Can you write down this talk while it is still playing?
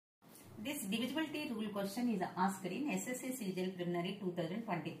This divisibility rule question is asked in SSC CGL Preliminary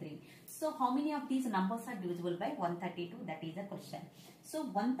 2023. So how many of these numbers are divisible by 132? That is the question. So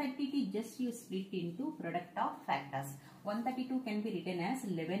 132 just you split into product of factors. 132 can be written as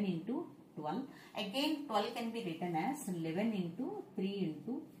 11 into 12. Again 12 can be written as 11 into 3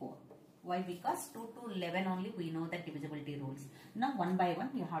 into 4. Why? Because 2 to 11 only we know the divisibility rules. Now one by one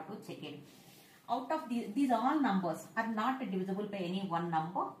you have to check it. Out of these all numbers are not divisible by any one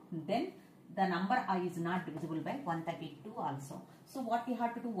number, then the number I is not divisible by 132 also. So what you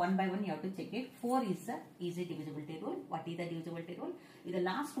have to do one by one, you have to check it. 4 is the easy divisibility rule. What is the divisibility rule? If the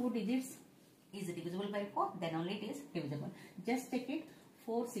last 2 digits is divisible by 4, then only it is divisible. Just check it.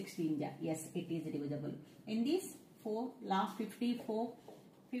 4 16, yeah, yes, it is divisible. In this 4 last 54,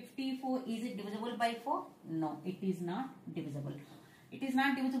 54 is it divisible by 4? No, it is not divisible. It is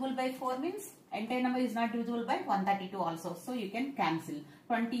not divisible by 4 means entire number is not divisible by 132 also. So you can cancel.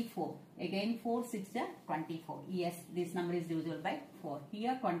 24. Again 4 6 24. Yes, this number is divisible by 4.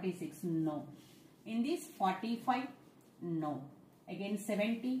 Here 26. No. In this 45. No. Again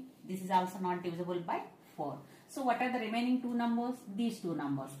 70. This is also not divisible by 4. So what are the remaining 2 numbers? These 2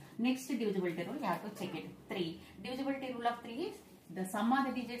 numbers. Next divisibility rule, you have to check it. 3. Divisibility rule of 3 is the sum of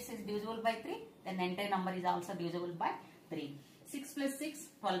the digits is divisible by 3. Then entire number is also divisible by 3. 6 plus 6,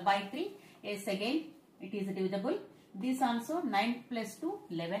 12 by 3. Yes, again, it is divisible. This also 9 plus 2,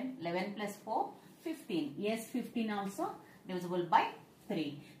 11. 11 plus 4, 15. Yes, 15 also divisible by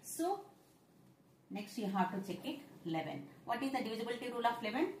 3. So, next you have to check it. 11. What is the divisibility rule of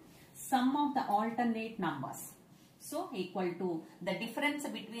 11? Sum of the alternate numbers. So, equal to the difference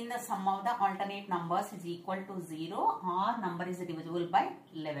between the sum of the alternate numbers is equal to 0 or number is divisible by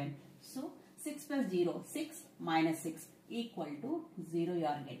 11. So, 6 plus 0, 6 minus 6 equal to 0 you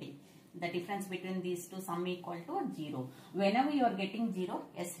are getting. The difference between these two sum equal to 0. Whenever you are getting 0,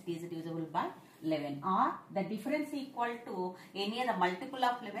 yes, it is divisible by 11. Or the difference equal to any other multiple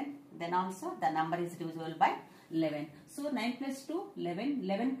of 11, then also the number is divisible by 11. So 9 plus 2, 11,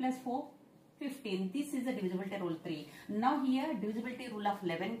 11 plus 4, 15. This is the divisibility rule 3. Now here divisibility rule of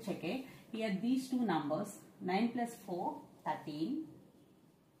 11, check it. Here these two numbers, 9 plus 4, 13.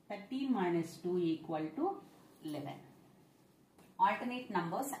 13 minus 2 equal to 11. Alternate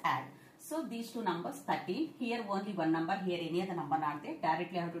numbers add. So these two numbers 13. Here only one number. Here any other number not there.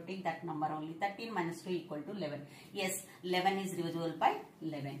 Directly I have to take that number only. 13 minus 2 equal to 11. Yes, 11 is divisible by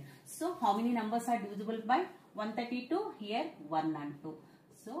 11. So how many numbers are divisible by 132? Here 1 and 2.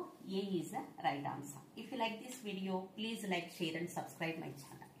 So A is the right answer. If you like this video, please like, share and subscribe my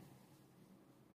channel.